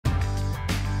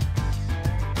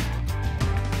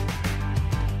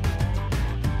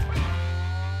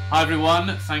Hi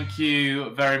everyone, thank you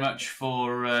very much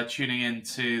for tuning in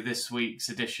to this week's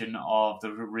edition of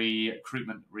the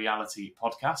Recruitment Reality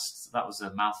Podcast. That was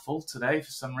a mouthful today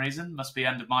for some reason. Must be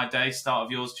end of my day, start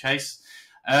of yours, Chase.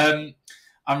 I'm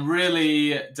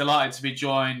really delighted to be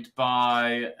joined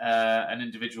by an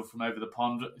individual from over the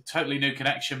pond. Totally new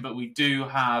connection, but we do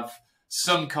have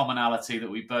some commonality that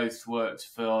we both worked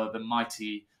for the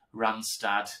mighty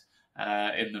Randstad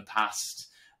in the past.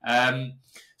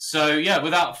 So yeah,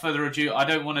 without further ado, I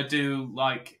don't want to do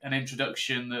like an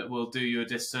introduction that will do you a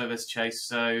disservice, Chase.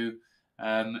 So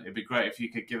it'd be great if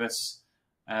you could give us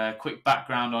a quick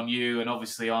background on you and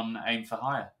obviously on Aim for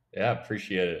Hire. Yeah,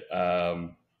 appreciate it.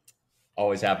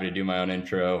 Always happy to do my own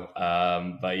intro.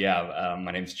 But yeah,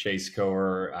 my name's Chase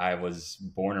Kocher. I was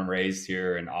born and raised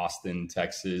here in Austin,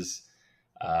 Texas.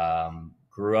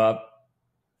 Grew up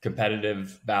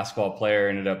competitive basketball player,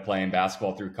 ended up playing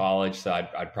basketball through college. So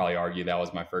I'd probably argue that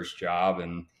was my first job.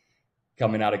 And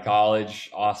coming out of college,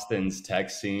 Austin's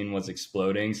tech scene was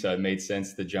exploding. So it made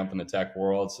sense to jump in the tech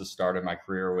world. So started my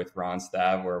career with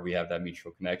Randstad, where we have that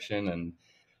mutual connection, and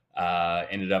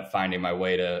ended up finding my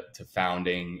way to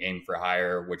founding Aim for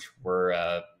Hire, which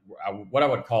were what I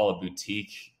would call a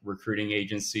boutique recruiting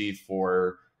agency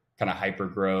for kind of hyper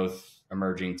growth,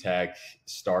 emerging tech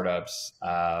startups,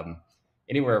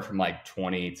 anywhere from like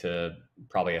 20 to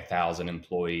probably 1,000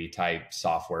 employee type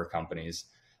software companies.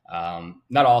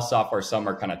 Not all software, some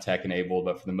are kind of tech enabled,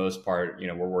 but for the most part,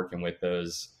 we're working with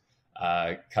those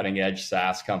cutting edge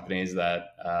SaaS companies that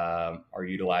are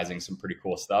utilizing some pretty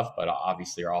cool stuff, but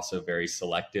obviously are also very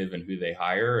selective in who they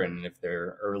hire. And if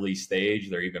they're early stage,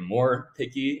 they're even more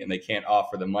picky and they can't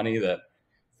offer the money that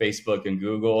Facebook and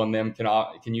Google and them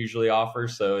can usually offer.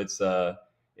 So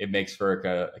it makes for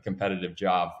a competitive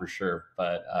job for sure.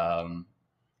 But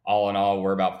all in all,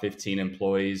 we're about 15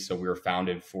 employees. So we were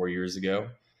founded 4 years ago.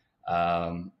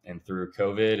 And through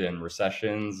COVID and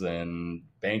recessions and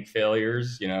bank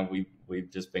failures, we've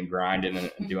just been grinding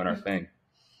and doing our thing.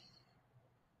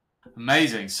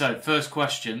 Amazing. So first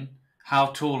question, how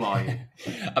tall are you?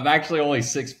 I'm actually only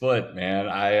 6 foot, man.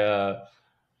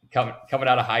 Coming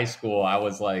out of high school, I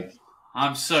was like,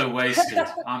 I'm so wasted.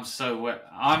 I'm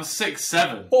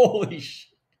 6'7". Holy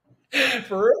shit.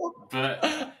 For real?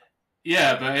 But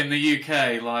yeah, but in the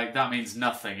UK, like that means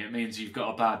nothing. It means you've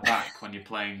got a bad back when you're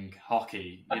playing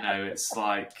hockey. It's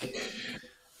like,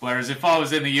 whereas if I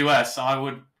was in the US, I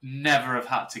would never have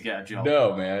had to get a job.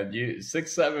 No, man,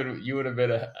 6'7", you would have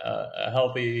been a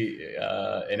healthy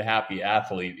and happy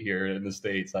athlete here in the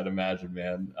States, I'd imagine,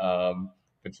 man.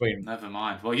 Never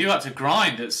mind. Well, you had to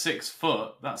grind at 6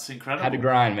 foot. That's incredible. Had to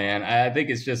grind, man. I think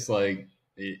it's just like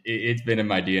it's been in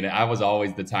my DNA. I was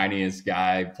always the tiniest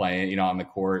guy playing, on the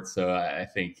court. So I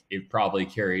think it probably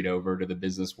carried over to the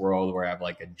business world where I have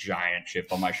like a giant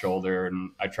chip on my shoulder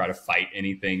and I try to fight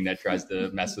anything that tries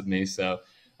to mess with me. So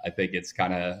I think it's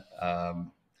kind of,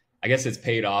 I guess it's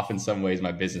paid off in some ways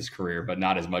my business career, but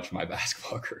not as much my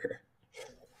basketball career.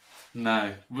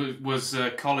 No. Was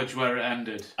college where it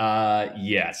ended?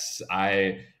 Yes.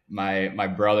 My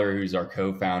brother, who's our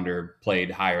co-founder, played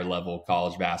higher level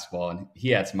college basketball, and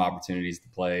he had some opportunities to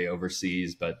play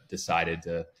overseas, but decided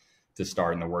to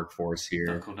start in the workforce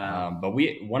here. But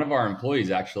one of our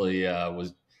employees actually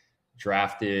was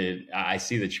drafted. I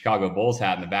see the Chicago Bulls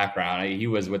hat in the background. He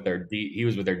was with their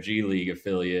G League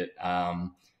affiliate.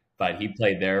 But he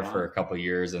played there for a couple of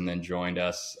years and then joined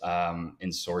us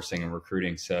in sourcing and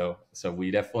recruiting. So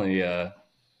we definitely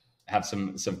have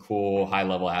some cool high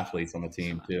level athletes on the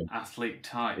team too. Athlete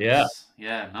types.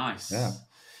 Yeah. Nice. Yeah.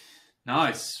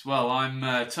 Nice. Well, I'm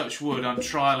touch wood. I'm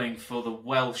trialing for the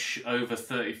Welsh over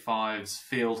 35s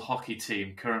field hockey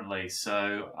team currently.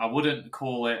 So I wouldn't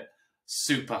call it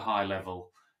super high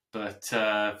level, but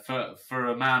for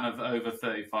a man of over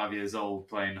 35 years old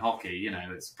playing hockey,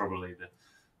 it's probably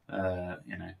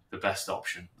the best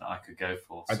option that I could go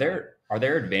for. Are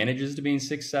there advantages to being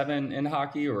 6'7" in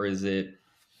hockey, or is it?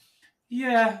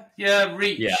 Yeah,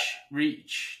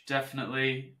 reach,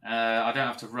 definitely. I don't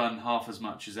have to run half as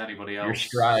much as anybody else. Your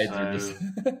strides are just...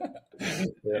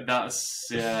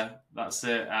 That's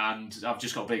it. And I've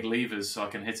just got big levers, so I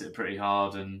can hit it pretty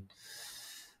hard and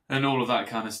all of that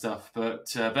kind of stuff.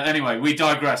 But anyway, we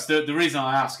digress. The reason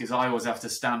I ask is I always have to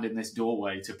stand in this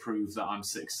doorway to prove that I'm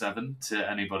 6'7" to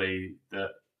anybody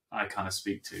that I kind of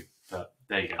speak to. But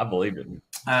there you go. I believe it.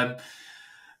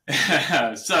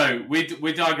 So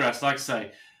we digress. Like I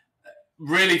say,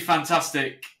 really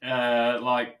fantastic.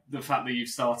 Like the fact that you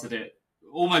started it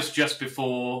almost just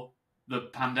before the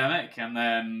pandemic and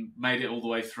then made it all the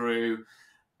way through.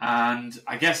 And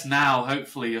I guess now,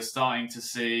 hopefully, you're starting to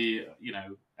see,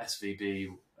 SVB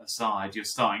aside, you're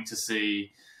starting to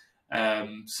see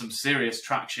some serious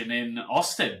traction in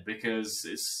Austin, because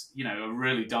it's, a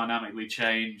really dynamically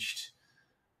changed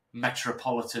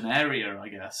metropolitan area, I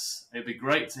guess. It'd be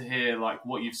great to hear like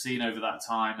what you've seen over that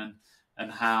time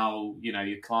and how,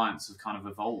 your clients have kind of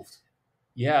evolved.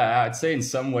 Yeah, I'd say in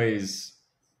some ways,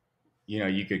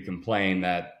 you could complain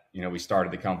that, we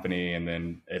started the company and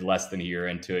then less than a year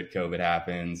into it, COVID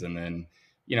happens. And then,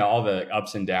 all the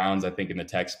ups and downs, I think in the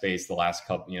tech space, the last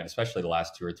couple, especially the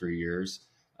last 2 or 3 years.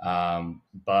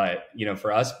 But,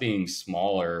 for us being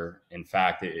smaller, in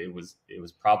fact, it was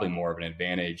probably more of an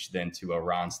advantage than to a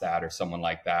Ronstadt or someone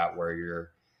like that,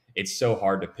 where it's so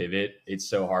hard to pivot. It's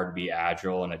so hard to be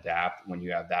agile and adapt when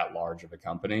you have that large of a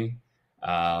company.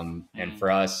 And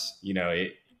for us,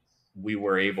 we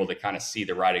were able to kind of see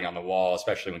the writing on the wall,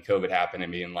 especially when COVID happened,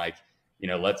 and being like,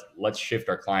 let's shift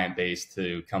our client base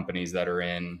to companies that are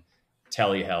in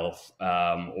telehealth,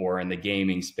 or in the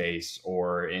gaming space,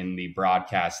 or in the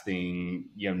broadcasting,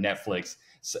 Netflix,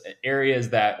 so areas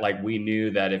that like we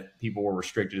knew that if people were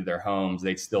restricted to their homes,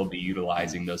 they'd still be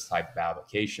utilizing those type of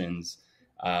applications.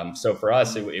 So for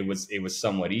us, it was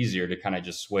somewhat easier to kind of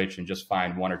just switch and just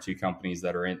find 1 or 2 companies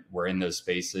that were in those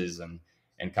spaces and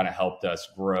kind of helped us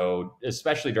grow,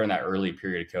 especially during that early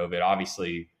period of COVID.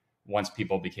 Obviously, once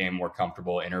people became more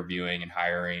comfortable interviewing and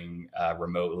hiring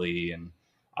remotely, and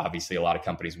obviously a lot of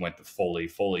companies went the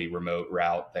fully remote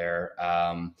route there.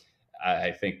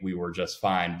 I think we were just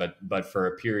fine, but for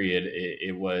a period,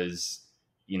 it was,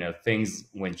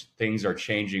 when things are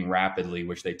changing rapidly,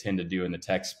 which they tend to do in the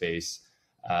tech space.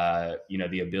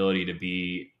 The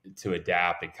ability to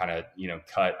adapt and kind of,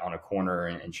 cut on a corner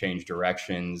and change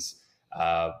directions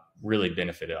really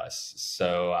benefited us.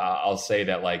 So I'll say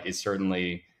that like it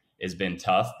certainly has been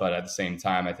tough, but at the same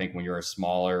time, I think when you're a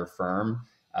smaller firm,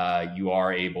 you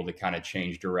are able to kind of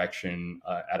change direction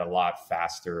at a lot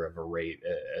faster of a rate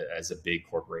as a big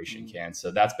corporation can.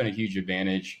 So that's been a huge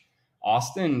advantage.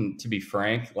 Austin, to be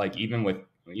frank, like even with,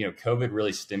 COVID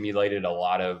really stimulated a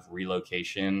lot of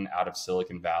relocation out of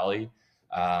Silicon Valley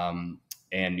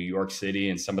and New York City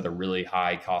and some of the really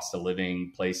high cost of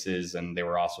living places. And they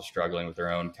were also struggling with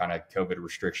their own kind of COVID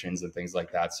restrictions and things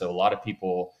like that. So a lot of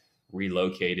people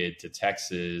relocated to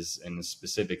Texas and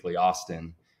specifically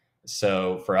Austin.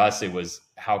 So for us, it was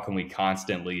how can we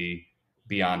constantly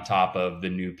be on top of the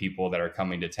new people that are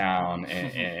coming to town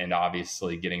and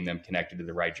obviously getting them connected to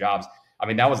the right jobs. I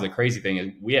mean, that was the crazy thing,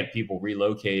 is we had people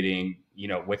relocating,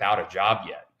 without a job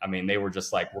yet. I mean, they were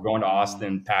just like, we're going to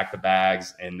Austin, pack the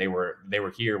bags. And they were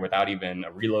here without even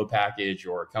a reload package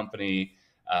or a company.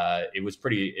 It was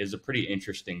a pretty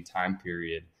interesting time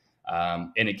period.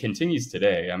 And it continues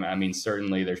today. I mean,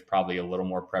 certainly there's probably a little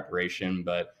more preparation,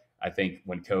 but I think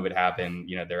when COVID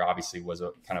happened, there obviously was a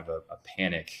kind of a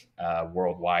panic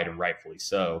worldwide, and rightfully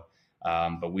so.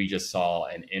 But we just saw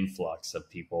an influx of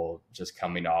people just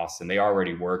coming to Austin. They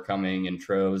already were coming in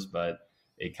troves, but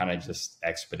it kind of just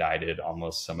expedited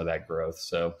almost some of that growth.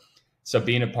 So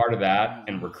being a part of that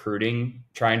and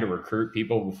trying to recruit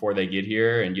people before they get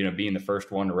here and, being the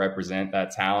first one to represent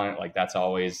that talent, like that's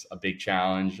always a big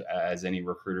challenge, as any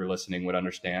recruiter listening would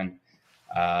understand.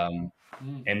 And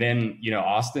then,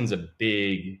 Austin's a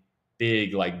big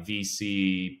like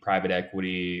VC, private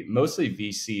equity, mostly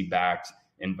VC backed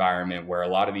environment where a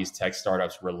lot of these tech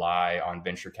startups rely on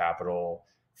venture capital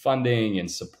funding and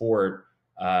support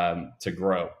to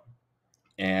grow.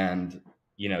 And,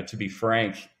 to be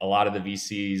frank, a lot of the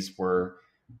VCs were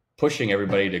pushing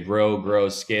everybody to grow,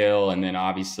 scale. And then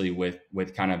obviously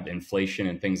with kind of inflation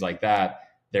and things like that,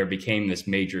 there became this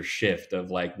major shift of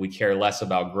like, we care less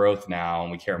about growth now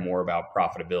and we care more about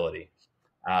profitability.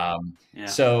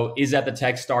 So is that the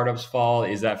tech startups' fault?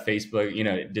 Is that Facebook,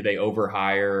 did they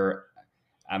overhire?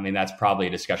 I mean, that's probably a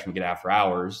discussion we could have for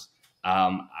hours.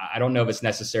 I don't know if it's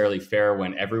necessarily fair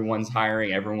when everyone's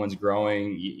hiring, everyone's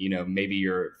growing, maybe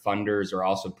your funders are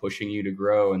also pushing you to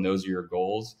grow and those are your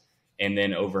goals. And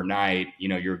then overnight,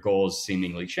 your goals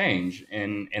seemingly change.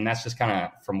 And that's just kind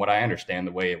of, from what I understand,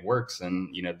 the way it works.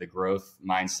 And, the growth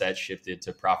mindset shifted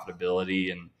to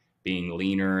profitability and being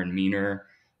leaner and meaner.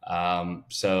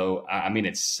 So, I mean,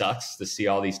 it sucks to see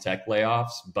all these tech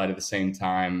layoffs, but at the same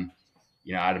time,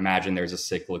 I'd imagine there's a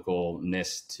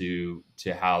cyclicalness to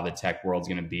how the tech world's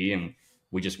going to be. And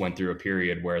we just went through a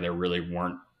period where there really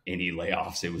weren't any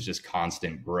layoffs. It was just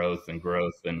constant growth and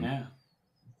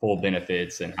full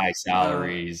benefits and high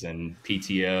salaries and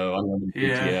PTO, unlimited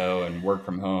PTO and work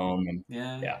from home. And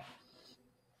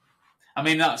I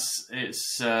mean,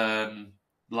 it's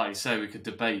like you say, we could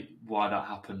debate why that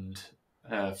happened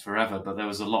forever, but there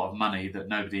was a lot of money that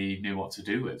nobody knew what to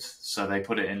do with. So they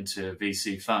put it into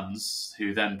VC funds,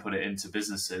 who then put it into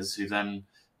businesses, who then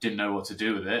didn't know what to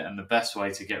do with it. And the best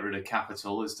way to get rid of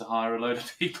capital is to hire a load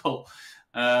of people.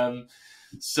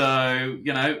 So,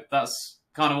 that's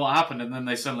kind of what happened. And then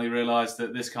they suddenly realized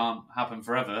that this can't happen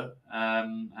forever.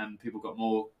 And people got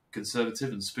more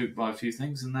conservative and spooked by a few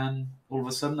things. And then all of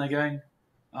a sudden they're going,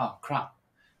 oh, crap,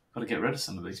 got to get rid of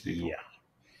some of these people. Yeah.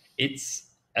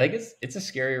 I think it's a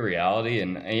scary reality.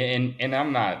 And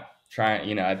I'm not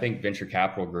trying, I think venture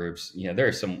capital groups, there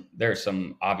are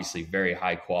some obviously very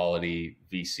high quality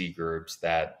VC groups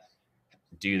that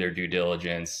do their due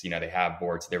diligence. They have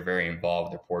boards, they're very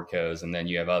involved, their portcos. And then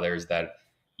you have others that,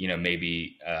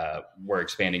 maybe were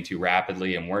expanding too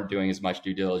rapidly and weren't doing as much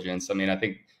due diligence. I mean, I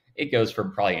think it goes for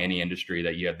probably any industry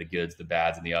that you have the goods, the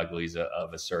bads, and the uglies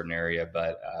of a certain area.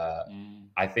 But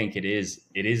I think it is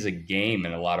a game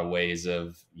in a lot of ways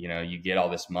of, you get all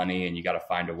this money and you got to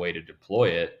find a way to deploy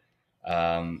it.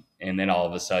 And then all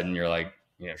of a sudden you're like,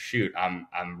 shoot,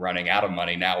 I'm running out of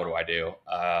money now. What do I do?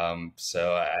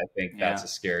 So I think that's a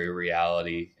scary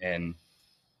reality.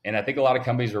 And I think a lot of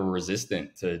companies are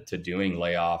resistant to doing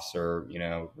layoffs or,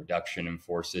 reduction in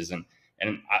forces. And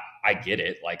I get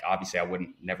it. Like, obviously I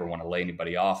wouldn't never want to lay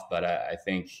anybody off, but I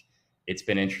think it's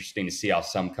been interesting to see how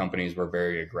some companies were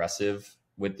very aggressive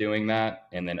with doing that.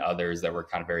 And then others that were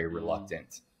kind of very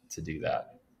reluctant to do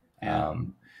that. Yeah.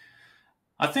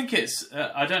 I think it's,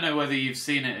 I don't know whether you've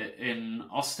seen it in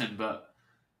Austin, but,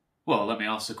 well, let me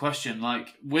ask the question.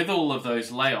 Like, with all of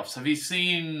those layoffs, have you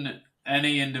seen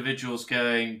any individuals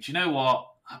going, do you know what?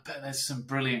 I bet there's some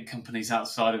brilliant companies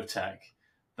outside of tech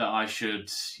that I should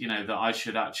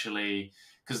actually,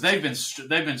 because they've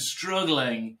been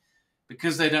struggling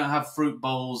because they don't have fruit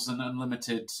bowls and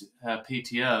unlimited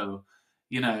PTO.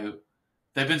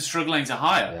 They've been struggling to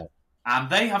hire. Yeah.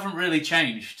 And they haven't really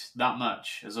changed that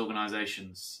much as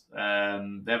organizations. They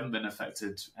haven't been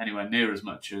affected anywhere near as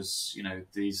much as,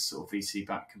 these sort of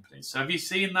VC-backed companies. So have you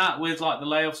seen that with like the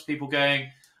layoffs, people going,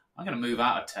 I'm going to move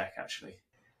out of tech, actually?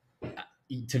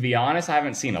 To be honest, I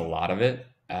haven't seen a lot of it.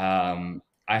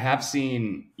 I have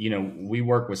seen, we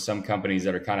work with some companies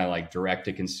that are kind of like direct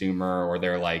to consumer, or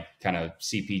they're like kind of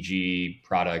CPG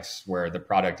products where the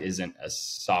product isn't a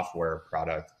software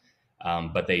product.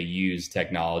 But they use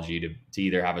technology to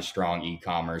either have a strong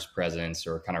e-commerce presence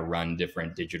or kind of run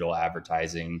different digital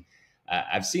advertising.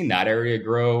 I've seen that area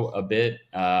grow a bit.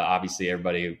 Obviously,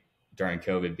 everybody during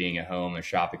COVID being at home and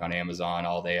shopping on Amazon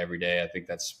all day, every day, I think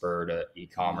that spurred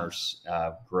e-commerce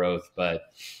growth. But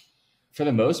for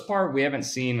the most part, we haven't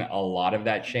seen a lot of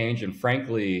that change. And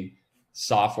frankly,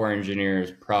 software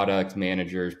engineers, product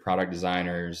managers, product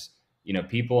designers,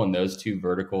 people in those two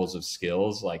verticals of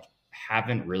skills, like,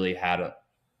 haven't really had a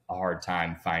hard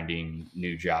time finding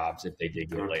new jobs if they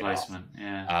did get laid off.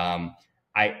 Yeah.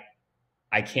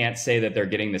 I can't say that they're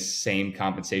getting the same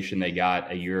compensation they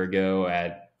got a year ago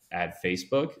at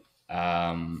Facebook,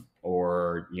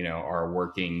 or are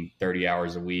working 30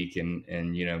 hours a week and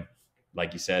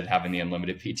like you said, having the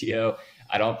unlimited PTO.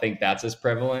 I don't think that's as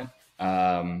prevalent.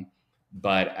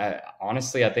 But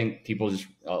honestly, I think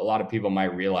a lot of people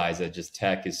might realize that just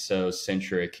tech is so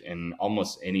centric in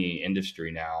almost any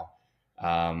industry now,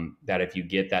 that if you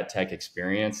get that tech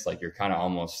experience, like, you're kind of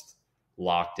almost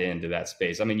locked into that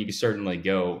space. I mean, you can certainly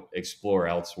go explore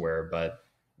elsewhere, but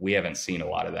we haven't seen a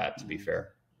lot of that, to be fair.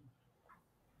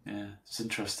 Yeah, it's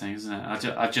interesting, isn't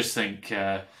it? I just think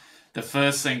the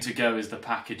first thing to go is the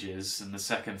packages, and the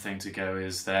second thing to go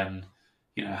is then,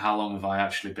 how long have I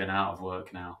actually been out of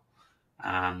work now?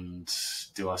 And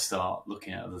do I start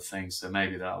looking at other things? So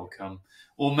maybe that will come,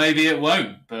 or maybe it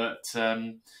won't. But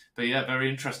yeah, very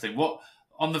interesting. What,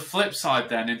 on the flip side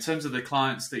then, in terms of the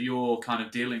clients that you're kind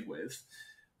of dealing with,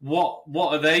 what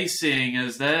are they seeing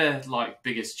as their like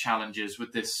biggest challenges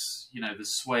with this? The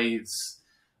swathes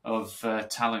of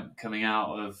talent coming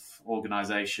out of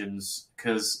organizations,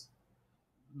 because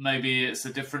maybe it's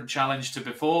a different challenge to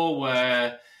before,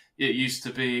 where it used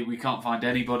to be we can't find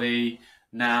anybody.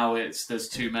 Now there's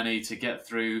too many to get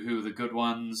through. Who are the good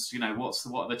ones?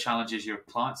 What are the challenges your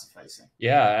clients are facing?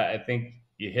 Yeah, I think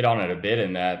you hit on it a bit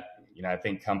in that, I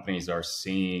think companies are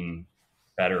seeing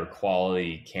better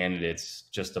quality candidates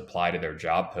just apply to their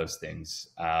job postings,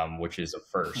 which is a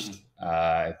first.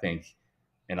 I think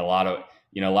in a lot of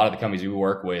the companies we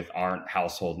work with aren't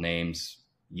household names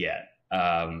yet.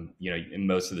 And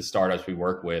most of the startups we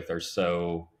work with are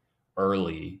so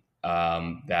early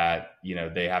that,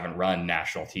 they haven't run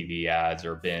national TV ads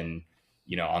or been,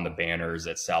 on the banners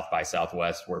at South by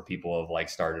Southwest where people have like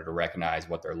started to recognize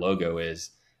what their logo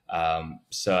is.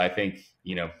 So I think,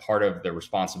 part of the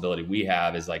responsibility we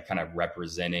have is like kind of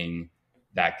representing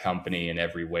that company in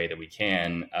every way that we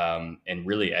can, and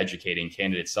really educating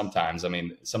candidates. Sometimes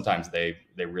they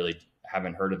really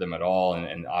haven't heard of them at all,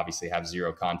 and obviously have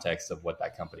zero context of what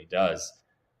that company does.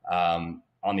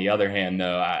 On the other hand,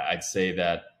 though, I'd say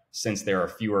that since there are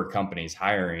fewer companies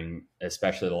hiring,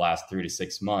 especially the last 3 to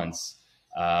 6 months,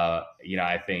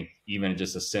 I think even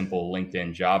just a simple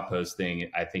LinkedIn job posting,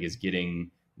 I think is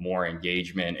getting more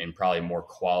engagement and probably more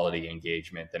quality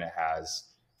engagement than it has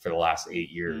for the last 8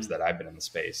 years that I've been in the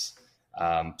space.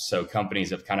 So companies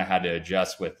have kind of had to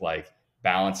adjust with like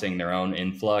balancing their own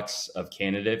influx of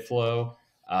candidate flow,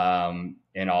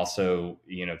 and also,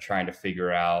 trying to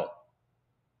figure out,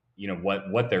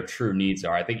 what their true needs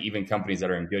are. I think even companies that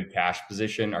are in good cash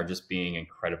position are just being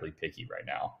incredibly picky right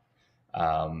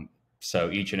now.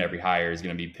 So each and every hire is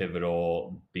going to be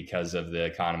pivotal because of the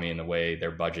economy and the way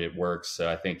their budget works. So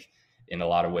I think in a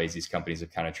lot of ways, these companies have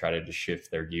kind of tried to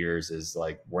shift their gears, is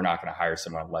like, we're not going to hire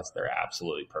someone unless they're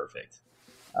absolutely perfect.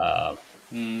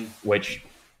 Which,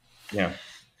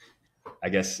 I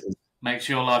guess makes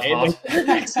your life hard.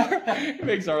 It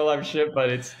makes our life shit, but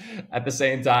it's at the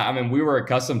same time, I mean, we were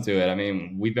accustomed to it. I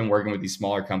mean, we've been working with these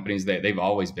smaller companies. They've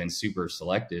always been super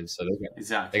selective. So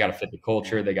they got to fit the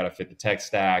culture. They got to fit the tech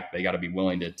stack. They got to be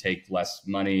willing to take less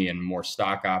money and more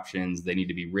stock options. They need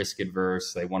to be risk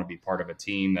adverse. They want to be part of a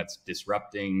team that's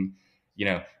disrupting.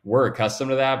 We're accustomed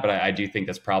to that, but I do think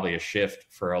that's probably a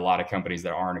shift for a lot of companies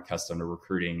that aren't accustomed to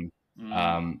recruiting.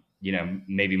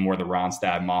 Maybe more the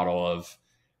Ronstadt model of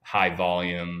high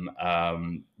volume,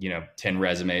 10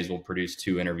 resumes will produce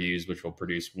 2 interviews, which will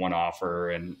produce 1 offer.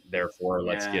 And therefore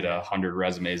let's get 100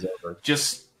 resumes over.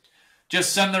 Just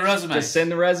send the resumes. Just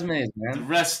send the resumes, man.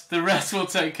 The rest will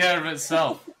take care of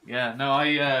itself. Yeah, no,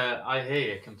 I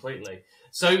hear you completely.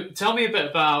 So tell me a bit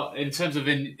about, in terms of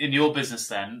in your business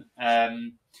then,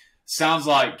 sounds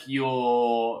like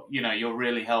you're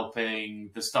really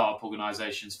helping the startup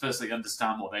organizations, firstly,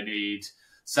 understand what they need.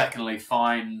 Secondly,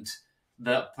 find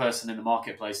that person in the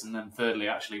marketplace, and then thirdly,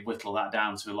 actually whittle that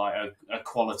down to like a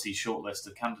quality shortlist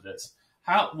of candidates.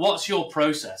 What's your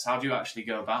process? How do you actually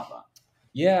go about that?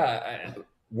 Yeah,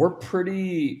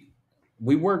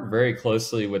 we work very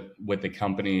closely with the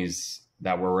companies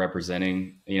that we're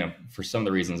representing, for some of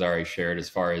the reasons I already shared, as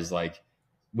far as like,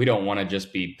 we don't want to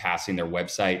just be passing their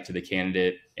website to the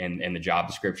candidate and the job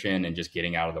description and just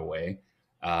getting out of the way.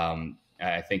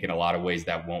 I think in a lot of ways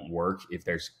that won't work if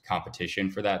there's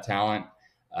competition for that talent.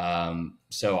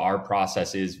 So our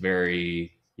process is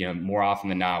very, more often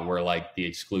than not, we're like the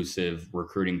exclusive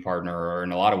recruiting partner, or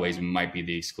in a lot of ways we might be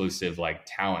the exclusive like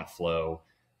talent flow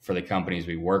for the companies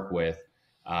we work with.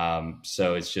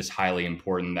 So it's just highly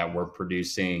important that we're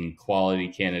producing quality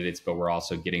candidates, but we're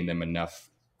also getting them enough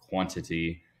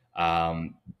quantity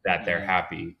that they're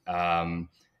happy.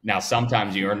 Now,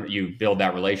 sometimes you build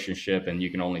that relationship and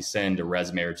you can only send a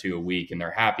resume or 2 a week, and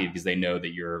they're happy because they know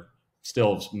that you're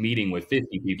still meeting with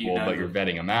 50 people, but you're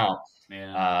vetting them out.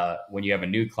 Yeah. When you have a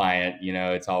new client,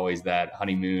 it's always that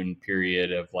honeymoon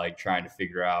period of like trying to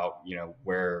figure out,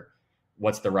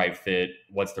 what's the right fit,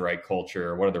 what's the right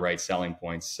culture, what are the right selling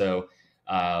points. So,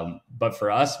 but for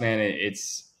us, man,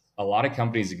 it's a lot of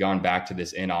companies have gone back to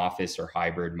this in-office or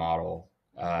hybrid model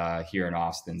here in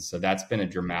Austin. So that's been a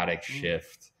dramatic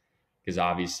shift, because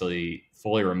obviously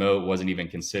fully remote wasn't even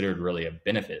considered really a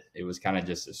benefit. It was kind of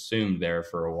just assumed there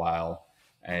for a while.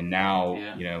 And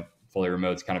now, fully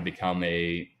remote's kind of become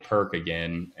a perk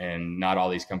again, and not all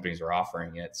these companies are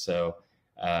offering it. So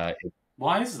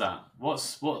why is that?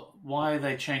 Why are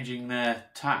they changing their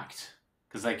tact?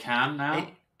 Because they can now?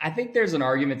 I think there's an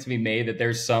argument to be made that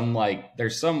there's some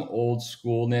old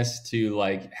schoolness to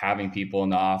like having people in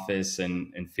the office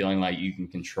and feeling like you can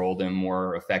control them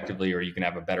more effectively, or you can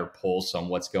have a better pulse on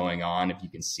what's going on if you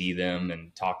can see them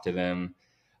and talk to them.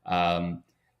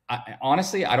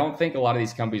 Honestly, I don't think a lot of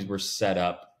these companies were set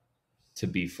up to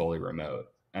be fully remote.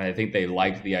 And I think they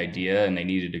liked the idea and they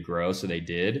needed to grow, so they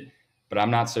did. But I'm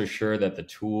not so sure that the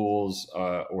tools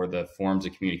or the forms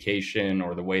of communication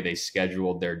or the way they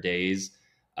scheduled their days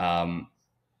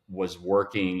was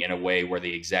working in a way where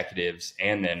the executives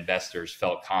and the investors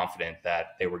felt confident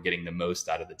that they were getting the most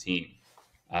out of the team.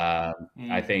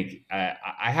 I think I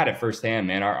had it firsthand,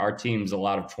 man. Our team's a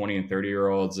lot of 20 and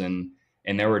 30-year-olds, and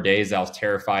there were days I was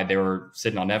terrified they were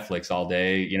sitting on Netflix all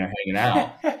day, hanging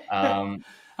out.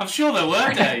 I'm sure there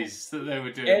were days that they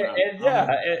were doing that.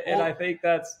 And I think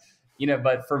that's,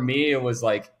 but for me, it was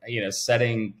like,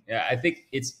 setting, I think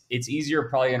it's easier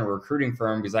probably in a recruiting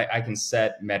firm because I can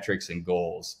set metrics and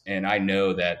goals. And I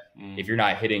know that if you're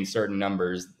not hitting certain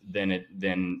numbers,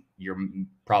 then you're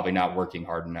probably not working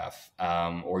hard enough,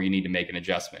 or you need to make an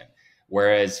adjustment.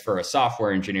 Whereas for a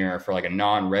software engineer, for like a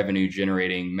non-revenue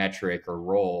generating metric or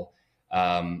role,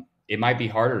 it might be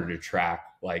harder to track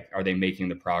Like, are they making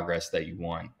the progress that you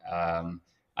want?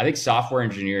 I think software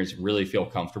engineers really feel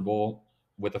comfortable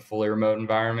with a fully remote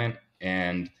environment.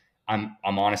 And I'm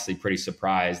honestly pretty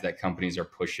surprised that companies are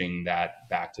pushing that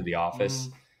back to the office.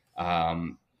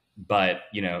 But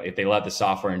if they let the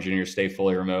software engineers stay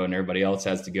fully remote and everybody else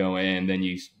has to go in, then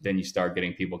you start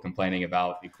getting people complaining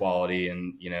about equality,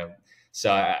 and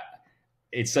so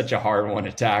it's such a hard one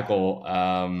to tackle.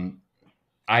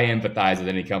 I empathize with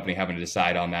any company having to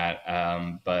decide on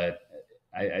that, but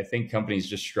I think companies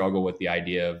just struggle with the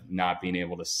idea of not being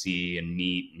able to see and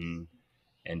meet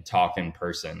and talk in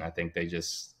person. I think they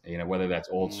just, whether that's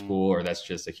old school or that's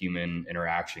just a human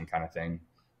interaction kind of thing.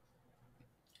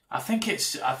 Do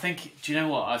you know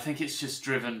what? I think it's just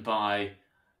driven by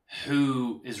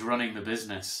who is running the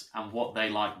business and what they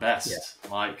like best.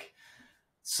 Yeah.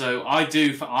 So I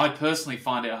personally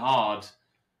find it hard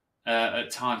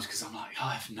at times, because I'm like,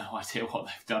 I have no idea what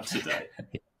they've done today.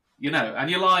 And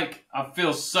you're like, I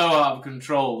feel so out of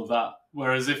control of that.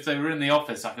 Whereas if they were in the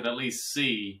office, I could at least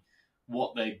see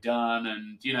what they've done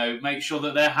and, make sure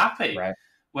that they're happy. Right.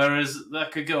 Whereas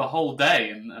that could go a whole day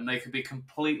and they could be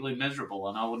completely miserable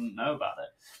and I wouldn't know about it.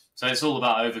 So it's all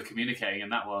about over-communicating in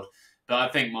that world. But I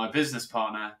think my business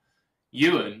partner,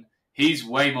 Ewan, he's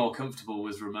way more comfortable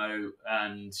with remote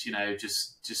and,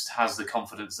 just has the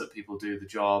confidence that people do the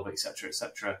job, et cetera, et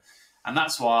cetera. And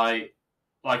that's why,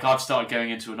 I've started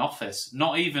going into an office,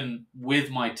 not even with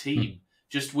my team,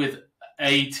 just with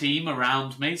a team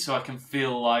around me, so I can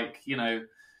feel like,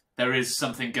 there is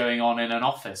something going on in an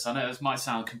office. I know this might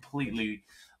sound completely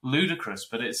ludicrous,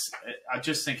 but I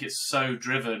just think it's so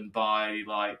driven by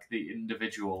the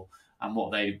individual and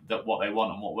what they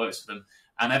want and what works for them.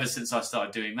 And ever since I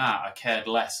started doing that, I cared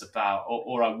less about,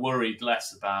 or I worried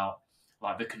less about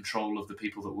the control of the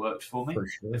people that worked for me,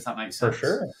 if that makes sense. For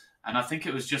sure. And I think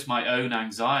it was just my own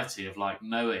anxiety of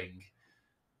knowing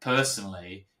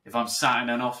personally, if I'm sat in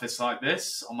an office like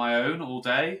this on my own all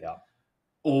day,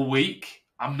 all week,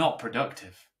 I'm not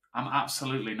productive. I'm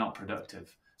absolutely not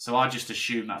productive. So I just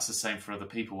assume that's the same for other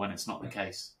people when it's not the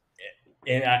case.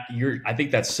 And I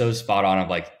think that's so spot on of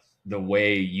the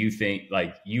way you think,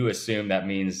 you assume that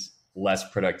means less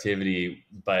productivity,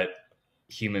 but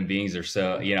human beings are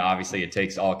so, obviously it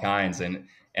takes all kinds. And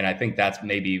I think that's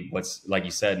maybe what's, like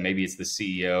you said, maybe it's the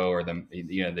CEO or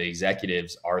the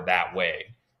executives are that way,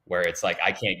 where it's I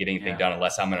can't get anything done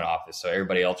unless I'm in an office. So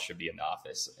everybody else should be in the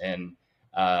office. And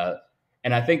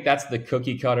I think that's the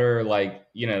cookie cutter,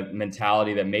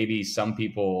 mentality that maybe some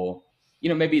people,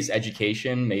 maybe it's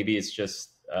education, maybe it's just,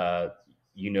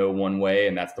 one way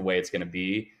and that's the way it's going to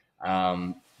be.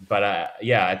 But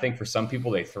I think for some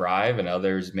people they thrive and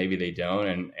others, maybe they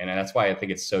don't. And that's why I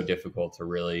think it's so difficult to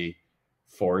really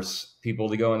force people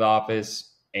to go in the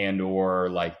office,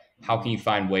 or how can you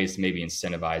find ways to maybe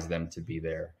incentivize them to be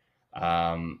there?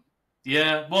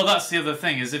 Yeah, well, that's the other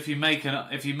thing is if you make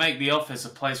the office a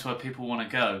place where people want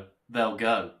to go, they'll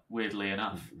go. Weirdly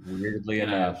enough,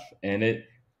 and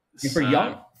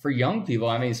for young people,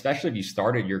 I mean, especially if you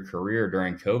started your career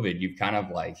during COVID, you've kind of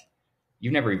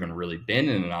you've never even really been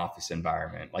in an office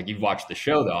environment. You've watched the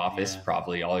show The Office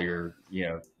probably all your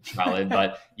childhood,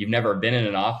 but you've never been in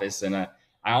an office, and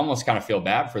I almost kind of feel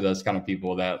bad for those kind of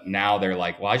people that now they're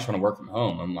well, I just want to work from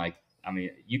home. I'm I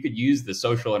mean, you could use the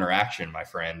social interaction, my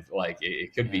friend.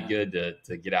 It could be good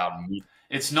to get out and meet.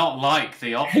 It's not like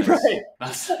The Office.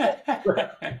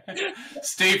 Right.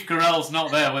 Steve Carell's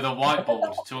not there with a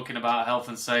whiteboard talking about health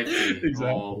and safety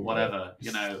or whatever,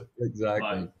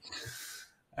 Exactly.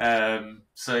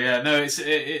 So yeah, no,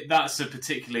 that's a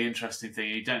particularly interesting thing.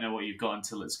 You don't know what you've got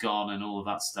until it's gone and all of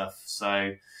that stuff.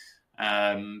 So,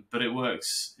 but it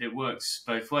works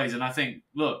both ways. And I think,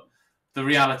 look, the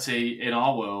reality in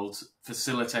our world,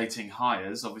 facilitating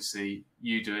hires, obviously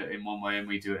you do it in one way and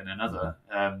we do it in another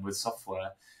with software,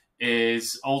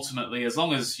 is ultimately, as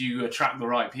long as you attract the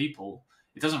right people,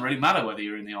 it doesn't really matter whether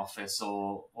you're in the office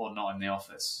or not in the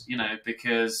office,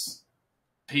 because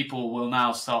people will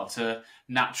now start to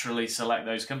naturally select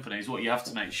those companies. What you have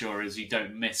to make sure is you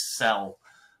don't miss-sell,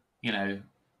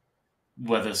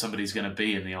 whether somebody's going to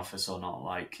be in the office or not.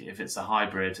 If it's a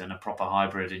hybrid and a proper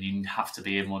hybrid and you have to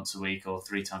be in once a week or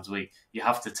 3 times a week, you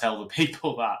have to tell the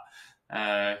people that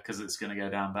because it's going to go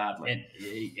down badly.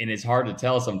 And it's hard to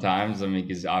tell sometimes. I mean,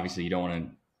 because obviously you don't want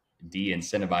to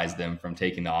de-incentivize them from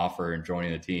taking the offer and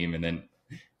joining the team. And then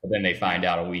they find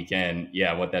out a weekend,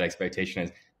 what that expectation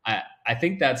is. I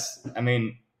think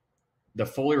the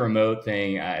fully remote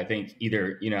thing, I think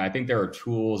I think there are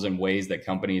tools and ways that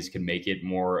companies can make it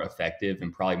more effective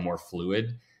and probably more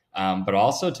fluid. But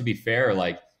also, to be fair,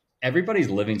 everybody's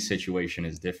living situation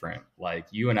is different.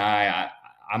 You and I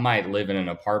I might live in an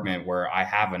apartment where I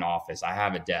have an office, I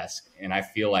have a desk, and I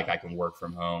feel like I can work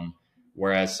from home.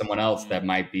 Whereas someone else that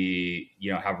might be,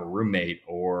 have a roommate,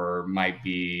 or might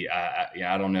be,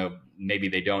 I don't know, maybe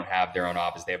they don't have their own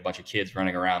office. They have a bunch of kids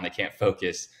running around. They can't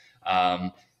focus.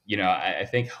 I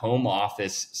think home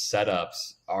office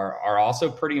setups are also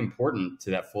pretty important to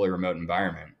that fully remote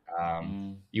environment.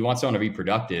 You want someone to be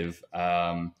productive.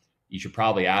 You should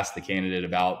probably ask the candidate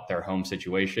about their home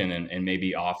situation, and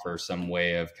maybe offer some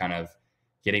way of kind of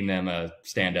getting them a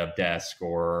stand-up desk,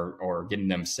 or getting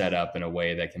them set up in a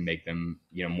way that can make them,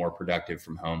 more productive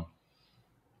from home.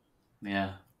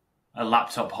 Yeah. A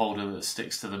laptop holder that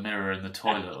sticks to the mirror in the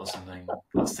toilet or something.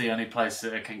 That's the only place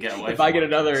that it can get away If from. I get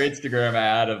another Instagram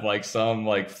ad of like some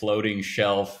like floating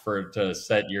shelf to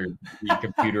set your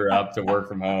computer up to work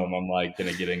from home, I'm like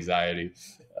going to get anxiety.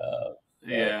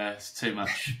 Yeah, it's too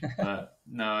much. But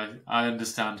no, I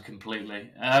understand completely.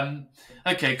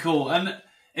 Okay, cool. And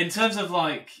in terms of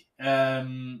like, I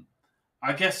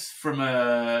guess from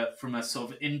a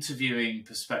sort of interviewing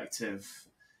perspective,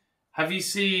 have you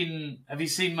seen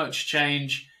much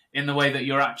change in the way that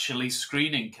you're actually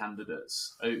screening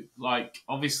candidates? Like,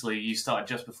 obviously, you started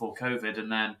just before COVID,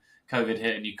 and then COVID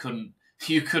hit, and you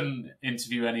couldn't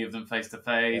interview any of them face to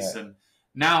face. And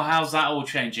now, how's that all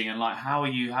changing? And like, how are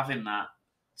you having that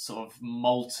sort of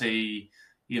multimedia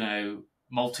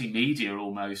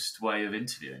almost way of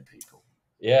interviewing people?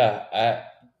 Yeah,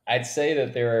 I'd say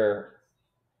that there are,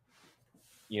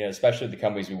 especially the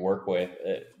companies we work with,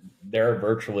 there are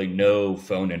virtually no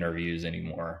phone interviews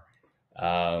anymore.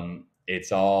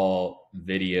 It's all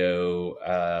video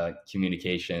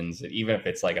communications. Even if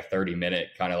it's like a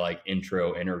 30-minute kind of like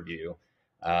intro interview,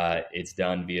 it's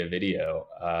done via video.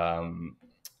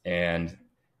 And,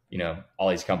 all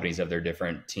these companies have their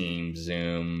different teams,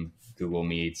 Zoom, Google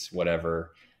Meets,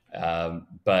 whatever.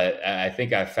 But I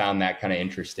think I found that kind of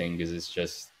interesting, because it's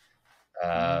just,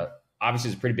 obviously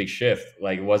it's a pretty big shift.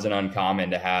 Like, it wasn't uncommon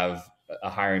to have a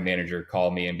hiring manager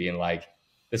call me and being like,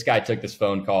 this guy took this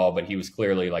phone call, but he was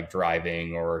clearly like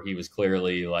driving, or he was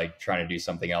clearly like trying to do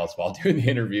something else while doing the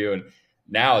interview. And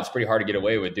now it's pretty hard to get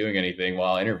away with doing anything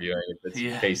while interviewing if it's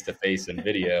face to face and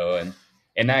video.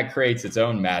 And that creates its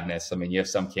own madness. I mean, you have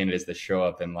some candidates that show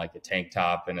up in like a tank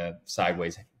top and a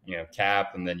sideways,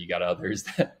 cap. And then you got others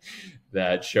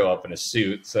that show up in a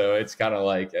suit. So it's kind of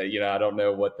like, I don't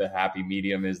know what the happy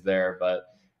medium is there, but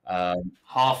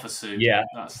half a suit. Yeah.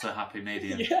 That's the happy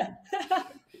medium. Yeah.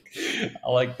 I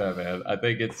like that, man. I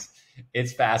think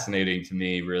it's fascinating to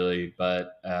me, really.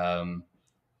 But, I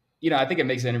think it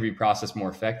makes the interview process more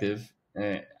effective.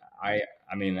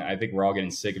 I mean, I think we're all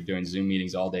getting sick of doing Zoom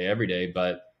meetings all day, every day,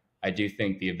 but I do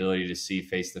think the ability to see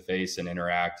face-to-face and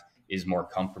interact is more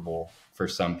comfortable for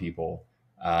some people,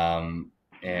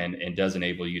 and does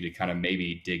enable you to kind of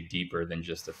maybe dig deeper than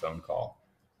just a phone call.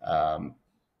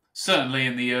 Certainly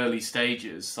in the early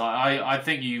stages. I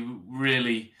think you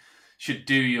really should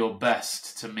do your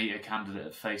best to meet a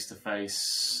candidate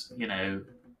face-to-face,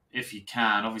 if you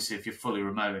can. Obviously, if you're fully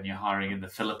remote and you're hiring in the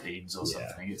Philippines or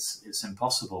something, it's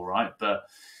impossible, right? But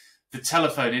the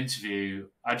telephone interview,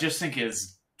 I just think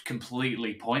is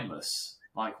completely pointless.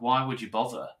 Like, why would you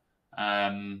bother?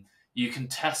 You can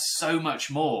test so much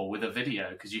more with a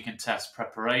video, because you can test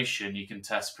preparation, you can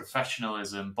test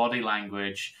professionalism, body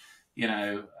language,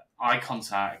 eye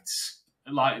contact,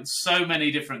 like so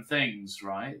many different things,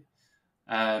 right?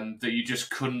 That you just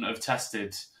couldn't have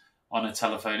tested on a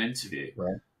telephone interview.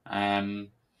 Right.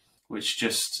 Which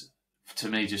just, to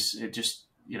me,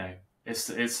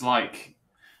 it's like,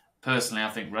 personally, I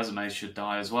think resumes should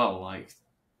die as well. Like,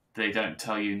 they don't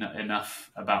tell you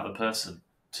enough about the person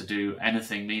to do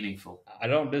anything meaningful. I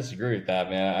don't disagree with that,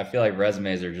 man. I feel like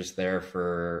resumes are just there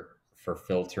for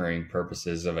filtering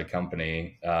purposes of a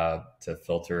company, to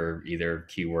filter either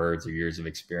keywords or years of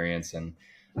experience. And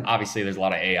obviously there's a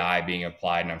lot of AI being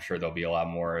applied, and I'm sure there'll be a lot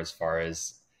more as far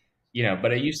as,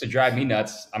 but it used to drive me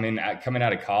nuts. I mean, coming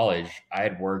out of college, I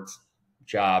had worked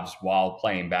jobs while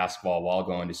playing basketball, while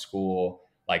going to school.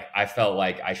 Like, I felt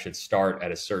like I should start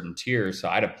at a certain tier. So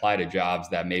I'd apply to jobs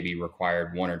that maybe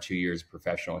required 1 or 2 years of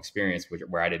professional experience,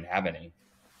 where I didn't have any.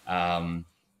 And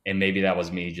maybe that was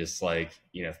me just like,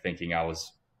 thinking I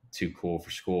was too cool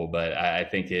for school. But I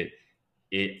think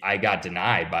I got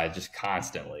denied by just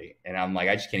constantly. And I'm like,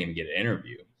 I just can't even get an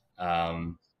interview.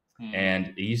 And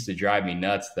it used to drive me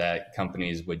nuts that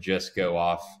companies would just go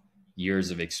off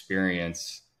years of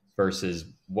experience versus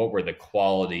what were the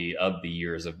quality of the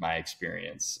years of my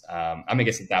experience. I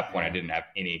guess at that point I didn't have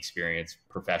any experience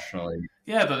professionally.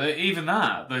 Yeah, but even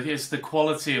that, it's the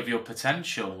quality of your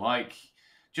potential. Like,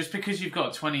 just because you've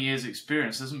got 20 years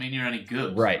experience doesn't mean you're any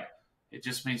good. Right. It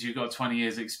just means you've got 20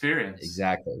 years experience.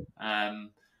 Exactly.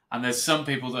 And there's some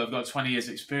people that have got 20 years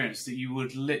experience that you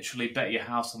would literally bet your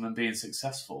house on them being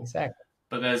successful. Exactly.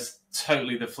 But there's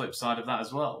totally the flip side of that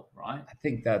as well, right? I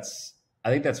think that's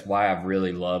why I've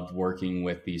really loved working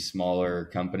with these smaller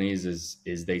companies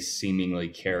is they seemingly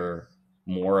care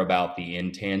more about the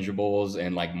intangibles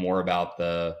and like more about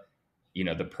the, you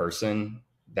know, the person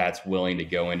that's willing to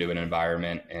go into an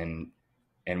environment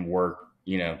and work,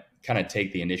 you know, kind of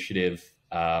take the initiative,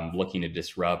 looking to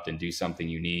disrupt and do something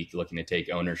unique, looking to take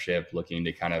ownership, looking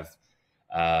to kind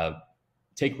of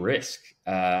take risk.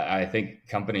 I think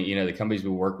the companies we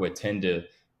work with tend to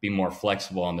be more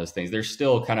flexible on those things. There's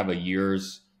still kind of a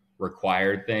years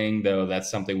required thing, though. That's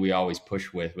something we always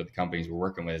push with the companies we're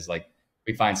working with. Is like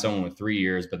we find someone with 3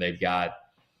 years, but they've got,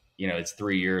 you know, it's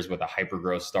 3 years with a hyper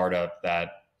growth startup that,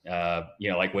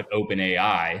 you know, like with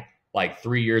OpenAI, like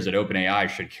 3 years at OpenAI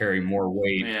should carry more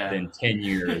weight than 10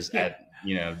 years at,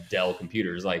 you know, Dell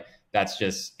Computers. Like that's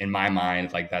just in my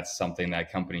mind, like that's something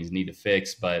that companies need to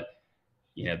fix. But,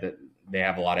 you know, they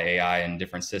have a lot of AI and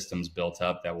different systems built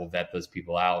up that will vet those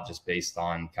people out just based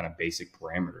on kind of basic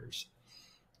parameters.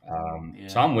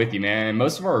 So I'm with you, man. And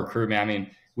most of our recruitment, I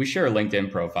mean, we share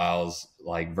LinkedIn profiles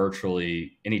like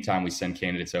virtually anytime we send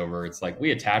candidates over. It's like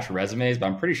we attach resumes, but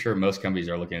I'm pretty sure most companies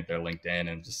are looking at their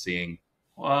LinkedIn and just seeing.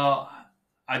 Well,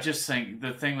 I just think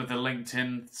the thing with the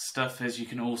LinkedIn stuff is you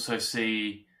can also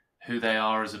see who they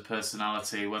are as a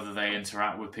personality, whether they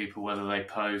interact with people, whether they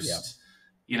post,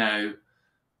 you know,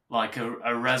 like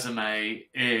a resume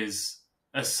is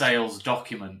a sales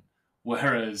document,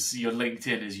 whereas your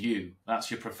LinkedIn is you. That's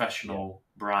your professional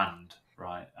brand,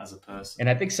 right, as a person. And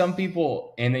I think some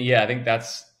people, and I think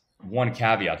that's one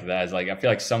caveat to that is like, I feel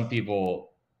like some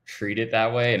people treat it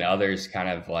that way and others kind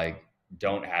of like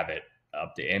don't have it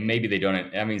up to, and maybe they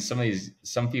don't. I mean, some of these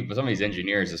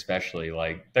engineers, especially,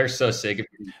 like they're so sick of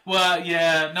it. Well,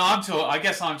 yeah, no, I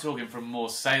guess I'm talking from more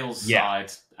sales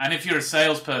side. And if you're a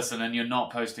salesperson and you're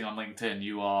not posting on LinkedIn,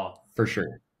 you are for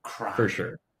sure crap. For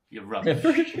sure, you're rubbish.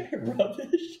 For sure,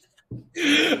 rubbish.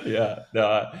 Yeah,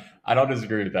 no, I don't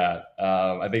disagree with that.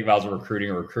 I think if I was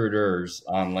recruiting recruiters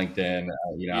on LinkedIn,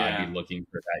 you know, I'd be looking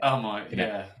for that. Oh my,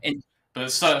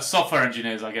 but software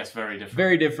engineers, I guess, very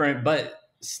different. But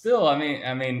still, I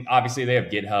mean, obviously they have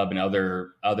GitHub and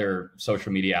other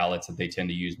social media outlets that they tend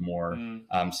to use more. And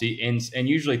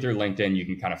usually through LinkedIn, you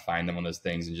can kind of find them on those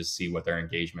things and just see what their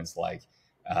engagement's like.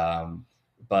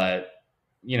 But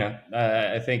you know,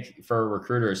 I think for a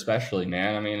recruiter, especially,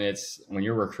 man, I mean, it's when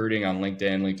you're recruiting on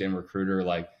LinkedIn Recruiter,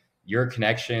 like your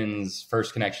connections,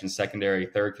 first connections, secondary,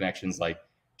 third connections, like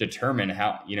determine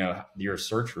how, you know, your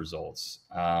search results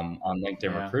on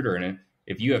LinkedIn Recruiter. And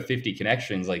if you have 50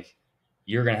 connections, like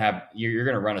you're going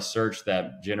to run a search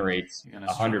that generates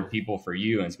 100 people for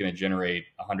you. And it's going to generate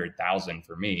 100,000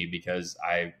 for me because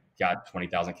I got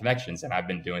 20,000 connections and I've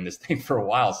been doing this thing for a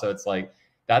while. So it's like,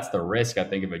 that's the risk, I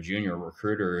think, of a junior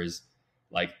recruiter is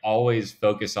like always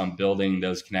focus on building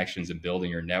those connections and building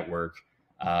your network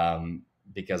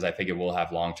because I think it will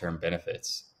have long-term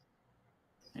benefits.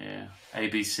 Yeah.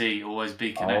 ABC, always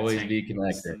be connected. Always be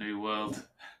connected. It's the new world.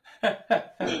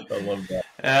 I love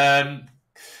that.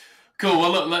 Cool.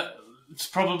 Well, look, it's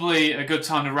probably a good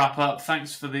time to wrap up.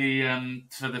 Thanks for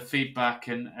the feedback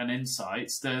and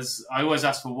insights. I always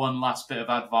ask for one last bit of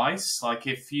advice. Like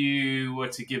if you were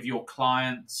to give your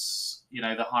clients, you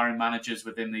know, the hiring managers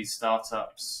within these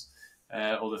startups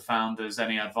or the founders,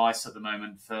 any advice at the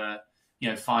moment for, you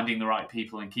know, finding the right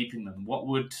people and keeping them, what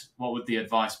would the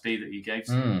advice be that you gave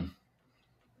to them?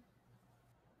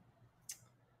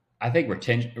 I think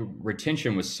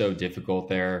retention was so difficult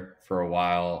there for a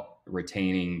while.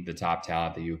 Retaining the top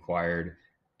talent that you acquired.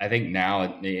 I think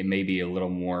now it may be a little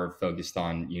more focused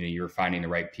on, you know, you're finding the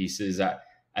right pieces. I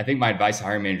think my advice to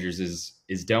hiring managers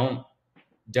is don't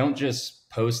just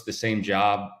post the same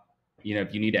job. You know,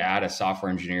 if you need to add a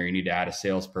software engineer, you need to add a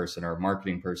salesperson or a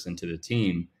marketing person to the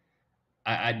team.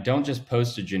 I don't just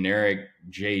post a generic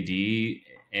JD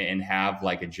and have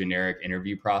like a generic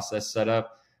interview process set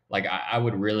up. Like I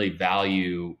would really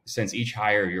value, since each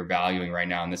hire you're valuing right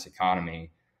now in this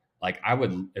economy, like I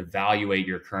would evaluate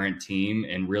your current team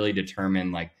and really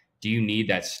determine, like, do you need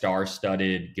that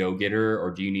star-studded go-getter, or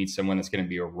do you need someone that's going to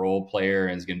be a role player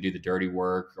and is going to do the dirty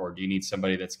work, or do you need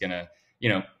somebody that's going to, you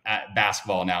know, at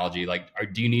basketball analogy, like,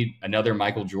 do you need another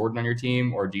Michael Jordan on your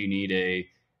team, or do you need a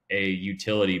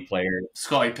utility player,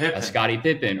 Scottie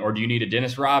Pippen, or do you need a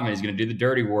Dennis Rodman who's going to do the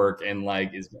dirty work and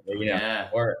like is, you know,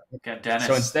 or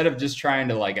so instead of just trying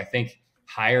to, like, I think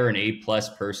hire an A+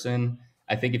 person.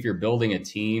 I think if you're building a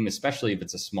team, especially if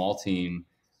it's a small team,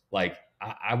 like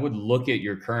I would look at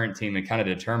your current team and kind of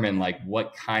determine like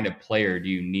what kind of player do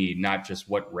you need, not just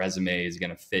what resume is going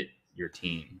to fit your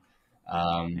team.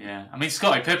 Yeah, I mean,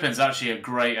 Scottie Pippen's actually a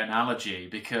great analogy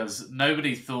because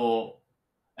everybody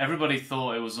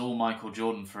thought it was all Michael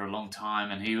Jordan for a long time,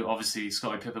 and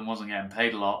Scottie Pippen wasn't getting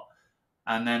paid a lot,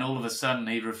 and then all of a sudden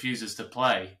he refuses to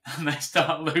play, and they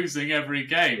start losing every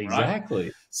game, right?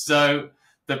 Exactly. So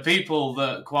the people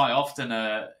that quite often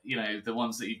are, the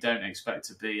ones that you don't expect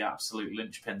to be absolute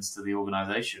linchpins to the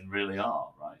organization really are,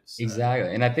 right? So,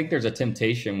 exactly. And I think there's a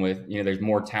temptation with, there's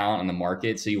more talent on the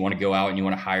market. So you want to go out and you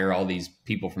want to hire all these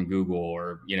people from Google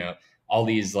or, all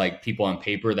these like people on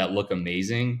paper that look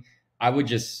amazing. I would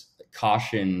just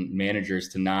caution managers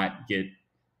to not get,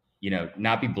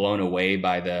 not be blown away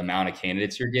by the amount of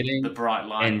candidates you're getting. The bright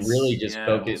lights. And really just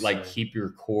focus, like keep your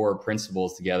core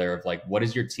principles together of like, what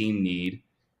does your team need?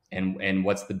 And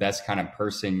what's the best kind of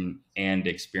person and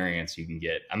experience you can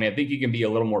get. I mean, I think you can be a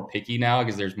little more picky now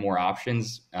because there's more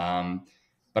options.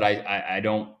 But I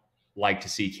don't like to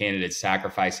see candidates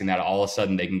sacrificing that. All of a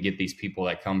sudden they can get these people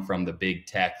that come from the big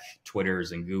tech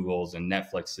Twitters and Googles and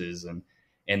Netflixes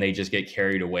and they just get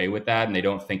carried away with that. And they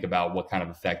don't think about what kind of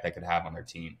effect that could have on their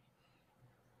team.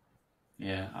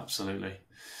 Yeah, absolutely.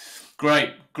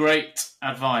 Great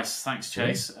advice. Thanks,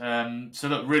 Chase. So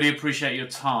look, really appreciate your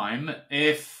time.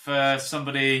 If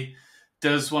somebody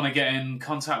does want to get in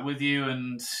contact with you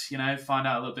and, find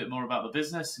out a little bit more about the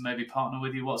business and maybe partner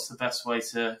with you, what's the best way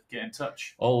to get in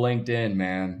touch? Oh, LinkedIn,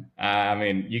 man. I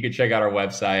mean, you can check out our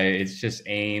website. It's just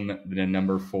AIM, the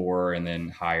number 4, and then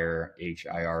hire,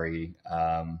 HIRE.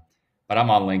 But I'm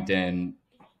on LinkedIn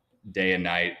day and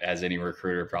night, as any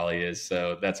recruiter probably is.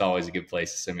 So that's always a good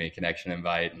place to send me a connection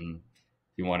invite. And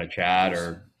if you want to chat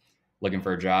or looking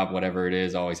for a job, whatever it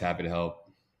is, always happy to help.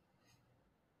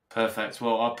 Perfect.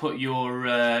 Well, I'll put your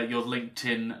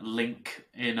LinkedIn link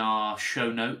in our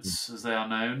show notes, as they are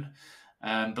known.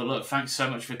 But look, thanks so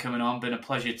much for coming on. Been a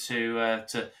pleasure to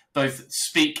both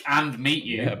speak and meet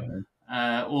you,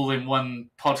 all in one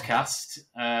podcast.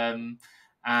 And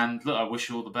look, I wish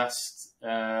you all the best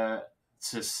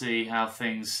to see how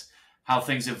things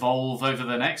evolve over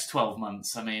the next 12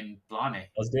 months. I mean, blimey,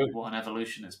 let's do it. What an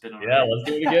evolution it's been already. Yeah, let's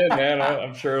do it again, man.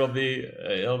 I'm sure it'll be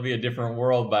a different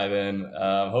world by then.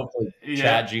 Hopefully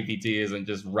Chat GPT isn't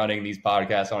just running these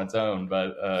podcasts on its own,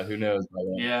 but who knows by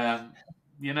then. Yeah,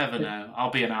 you never know. I'll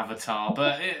be an avatar,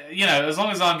 but as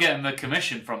long as I'm getting the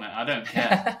commission from it, I don't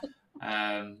care.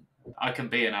 I can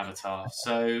be an avatar.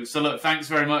 So look, thanks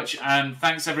very much, and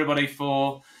thanks everybody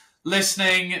for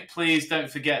listening. Please don't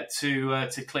forget to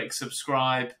click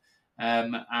subscribe,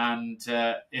 and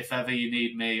if ever you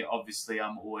need me, obviously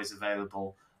I'm always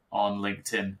available on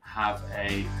LinkedIn. Have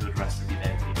a good rest of your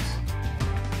day.